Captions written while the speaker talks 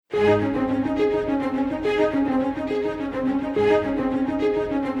The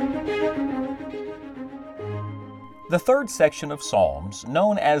third section of Psalms,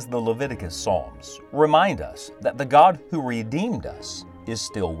 known as the Leviticus Psalms, remind us that the God who redeemed us is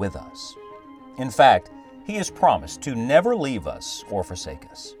still with us. In fact, He has promised to never leave us or forsake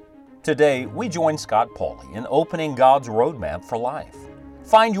us. Today, we join Scott Pauley in opening God's roadmap for life.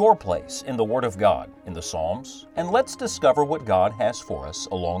 Find your place in the Word of God in the Psalms, and let's discover what God has for us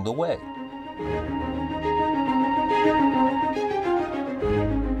along the way.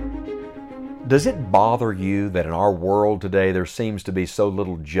 Does it bother you that in our world today there seems to be so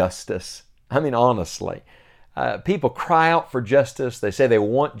little justice? I mean, honestly, people cry out for justice, they say they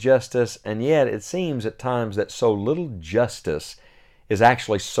want justice, and yet it seems at times that so little justice is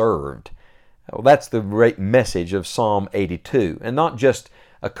actually served. Well, that's the great message of Psalm 82, and not just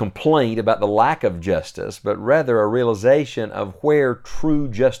a complaint about the lack of justice, but rather a realization of where true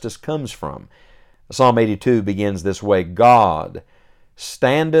justice comes from. Psalm 82 begins this way: God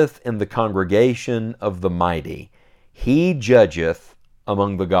standeth in the congregation of the mighty. He judgeth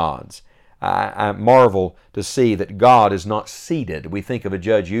among the gods. I marvel to see that God is not seated. We think of a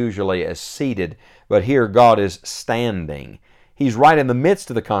judge usually as seated, but here God is standing. He's right in the midst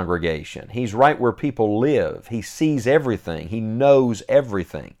of the congregation. He's right where people live. He sees everything. He knows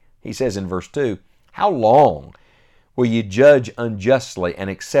everything. He says in verse 2, "How long will ye judge unjustly and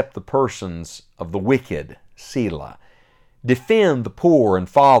accept the persons of the wicked?" Selah. Defend the poor and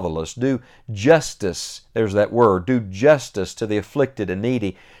fatherless. Do justice, there's that word, do justice to the afflicted and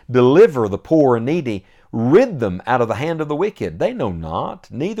needy. Deliver the poor and needy. Rid them out of the hand of the wicked. They know not,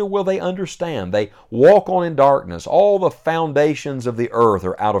 neither will they understand. They walk on in darkness. All the foundations of the earth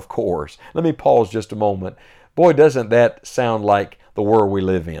are out of course. Let me pause just a moment. Boy, doesn't that sound like the world we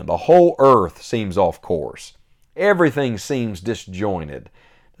live in. The whole earth seems off course. Everything seems disjointed.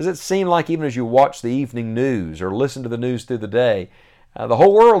 Does it seem like even as you watch the evening news or listen to the news through the day, the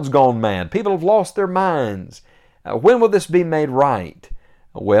whole world's gone mad? People have lost their minds. When will this be made right?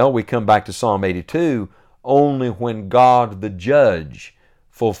 Well, we come back to Psalm 82, only when God the judge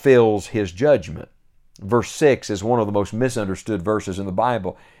fulfills His judgment. Verse 6 is one of the most misunderstood verses in the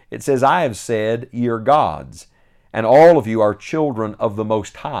Bible. It says, "I have said, ye are gods, and all of you are children of the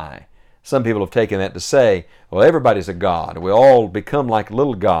Most High." Some people have taken that to say, well, everybody's a god. We all become like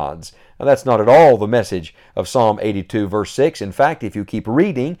little gods. Now, that's not at all the message of Psalm 82, verse 6. In fact, if you keep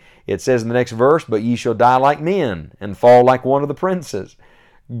reading, it says in the next verse, "But ye shall die like men, and fall like one of the princes."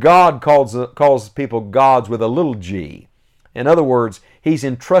 God calls people gods with a little g. In other words, He's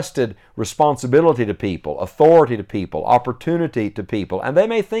entrusted responsibility to people, authority to people, opportunity to people, and they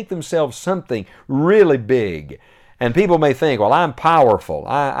may think themselves something really big. And people may think, well, I'm powerful.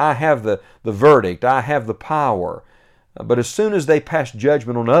 I have the verdict. I have the power. But as soon as they pass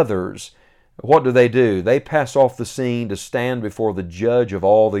judgment on others, what do? They pass off the scene to stand before the judge of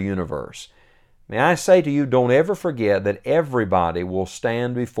all the universe. May I say to you, don't ever forget that everybody will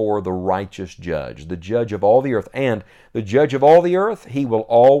stand before the righteous judge, the judge of all the earth. And the judge of all the earth, He will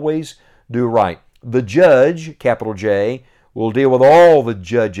always do right. The judge, capital J, will deal with all the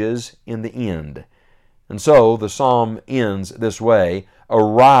judges in the end. And so the psalm ends this way: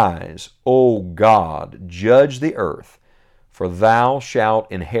 "Arise, O God, judge the earth, for thou shalt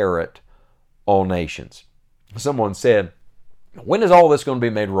inherit all nations." Someone said, when is all this going to be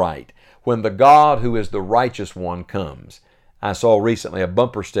made right? When the God who is the righteous one comes. I saw recently a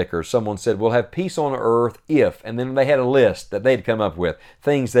bumper sticker. Someone said, "We'll have peace on earth if," and then they had a list that they'd come up with,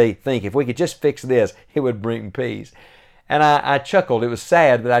 things they think, if we could just fix this, it would bring peace. And I chuckled. It was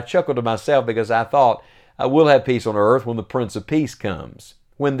sad, but I chuckled to myself because I thought, we'll have peace on earth when the Prince of Peace comes.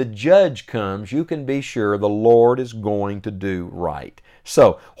 When the judge comes, you can be sure the Lord is going to do right.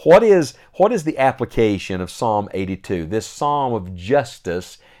 So, what is the application of Psalm 82, this psalm of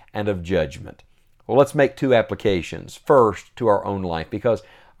justice and of judgment? Well, let's make two applications. First, to our own life, because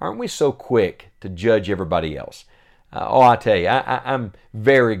aren't we so quick to judge everybody else? I tell you, I'm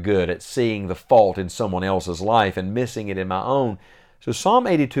very good at seeing the fault in someone else's life and missing it in my own. So Psalm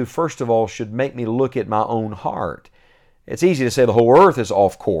 82, first of all, should make me look at my own heart. It's easy to say the whole earth is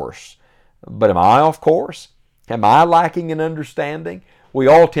off course, but am I off course? Am I lacking in understanding? We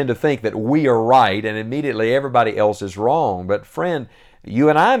all tend to think that we are right and immediately everybody else is wrong. But friend, you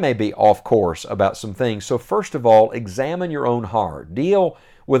and I may be off course about some things. So first of all, examine your own heart. Deal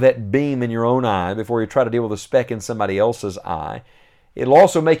with that beam in your own eye before you try to deal with a speck in somebody else's eye. It'll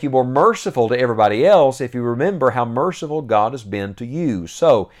also make you more merciful to everybody else if you remember how merciful God has been to you.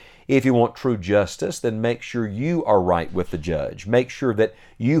 So, if you want true justice, then make sure you are right with the judge. Make sure that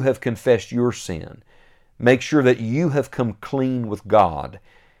you have confessed your sin. Make sure that you have come clean with God.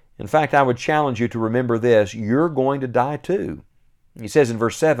 In fact, I would challenge you to remember this: you're going to die too. He says in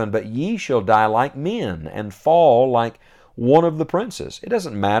verse 7, "But ye shall die like men, and fall like one of the princes." It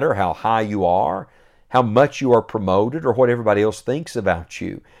doesn't matter how high you are, how much you are promoted, or what everybody else thinks about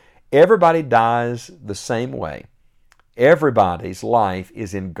you. Everybody dies the same way. Everybody's life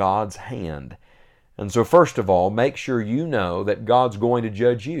is in God's hand. And so first of all, make sure you know that God's going to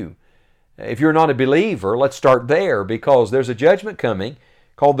judge you. If you're not a believer, let's start there, because there's a judgment coming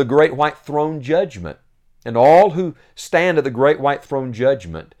called the Great White Throne Judgment. And all who stand at the Great White Throne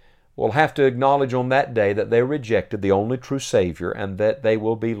Judgment will have to acknowledge on that day that they rejected the only true Savior and that they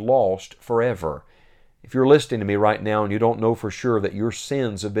will be lost forever. If you're listening to me right now and you don't know for sure that your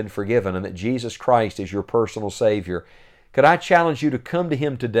sins have been forgiven and that Jesus Christ is your personal Savior, could I challenge you to come to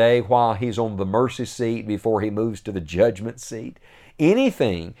Him today while He's on the mercy seat before He moves to the judgment seat?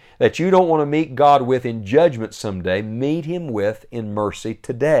 Anything that you don't want to meet God with in judgment someday, meet Him with in mercy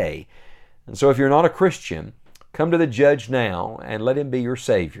today. And so if you're not a Christian, come to the Judge now and let Him be your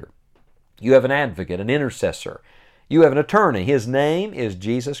Savior. You have an advocate, an intercessor. You have an attorney. His name is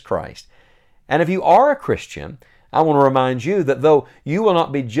Jesus Christ. And if you are a Christian, I want to remind you that though you will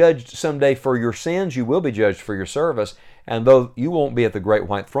not be judged someday for your sins, you will be judged for your service. And though you won't be at the Great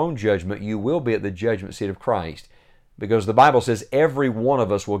White Throne Judgment, you will be at the judgment seat of Christ. Because the Bible says every one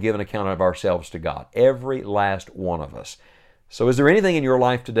of us will give an account of ourselves to God. Every last one of us. So is there anything in your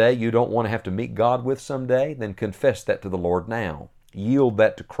life today you don't want to have to meet God with someday? Then confess that to the Lord now. Yield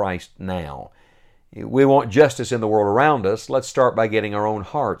that to Christ now. We want justice in the world around us. Let's start by getting our own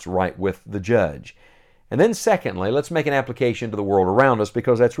hearts right with the Judge. And then secondly, let's make an application to the world around us,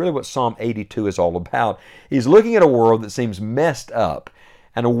 because that's really what Psalm 82 is all about. He's looking at a world that seems messed up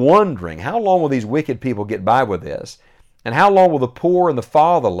and wondering, how long will these wicked people get by with this? And how long will the poor and the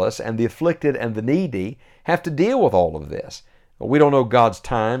fatherless and the afflicted and the needy have to deal with all of this? Well, we don't know God's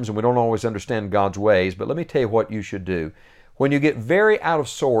times and we don't always understand God's ways, but let me tell you what you should do. When you get very out of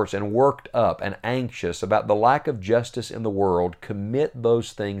sorts and worked up and anxious about the lack of justice in the world, commit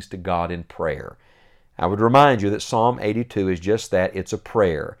those things to God in prayer. I would remind you that Psalm 82 is just that. It's a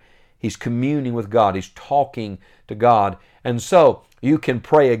prayer. He's communing with God. He's talking to God. And so you can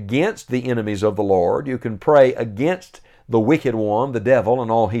pray against the enemies of the Lord. You can pray against the wicked one, the devil, and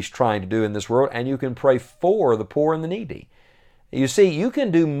all he's trying to do in this world. And you can pray for the poor and the needy. You see, you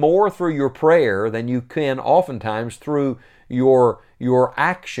can do more through your prayer than you can oftentimes through your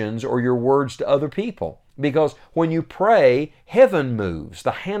actions or your words to other people. Because when you pray, heaven moves.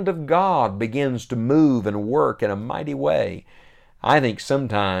 The hand of God begins to move and work in a mighty way. I think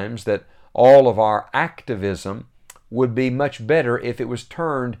sometimes that all of our activism would be much better if it was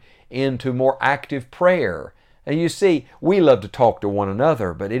turned into more active prayer. And you see, we love to talk to one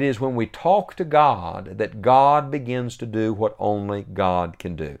another, but it is when we talk to God that God begins to do what only God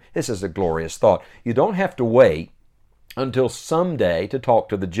can do. This is a glorious thought. You don't have to wait until someday to talk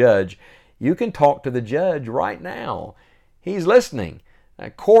to the Judge. You can talk to the Judge right now. He's listening.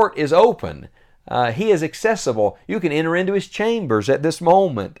 Court is open. He is accessible. You can enter into His chambers at this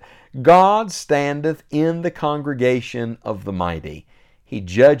moment. God standeth in the congregation of the mighty. He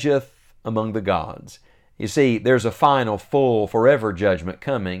judgeth among the gods. You see, there's a final, full, forever judgment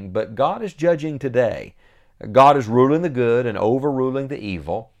coming, but God is judging today. God is ruling the good and overruling the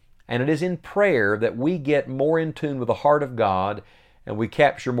evil, and it is in prayer that we get more in tune with the heart of God and we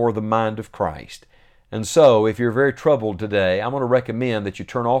capture more of the mind of Christ. And so, if you're very troubled today, I'm going to recommend that you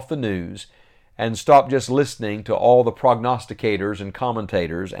turn off the news and stop just listening to all the prognosticators and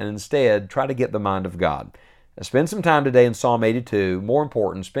commentators and instead try to get the mind of God. Spend some time today in Psalm 82. More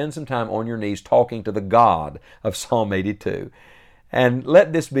important, spend some time on your knees talking to the God of Psalm 82. And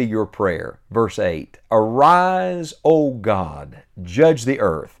let this be your prayer. Verse 8, "Arise, O God, judge the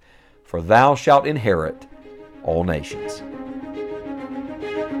earth, for thou shalt inherit all nations."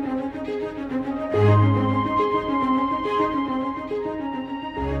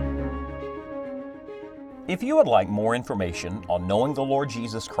 If you would like more information on knowing the Lord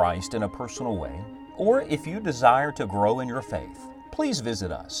Jesus Christ in a personal way, or if you desire to grow in your faith, please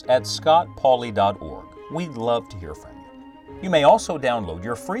visit us at scottpauley.org. We'd love to hear from you. You may also download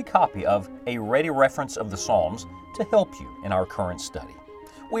your free copy of A Ready Reference of the Psalms to help you in our current study.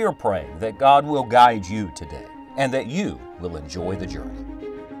 We are praying that God will guide you today and that you will enjoy the journey.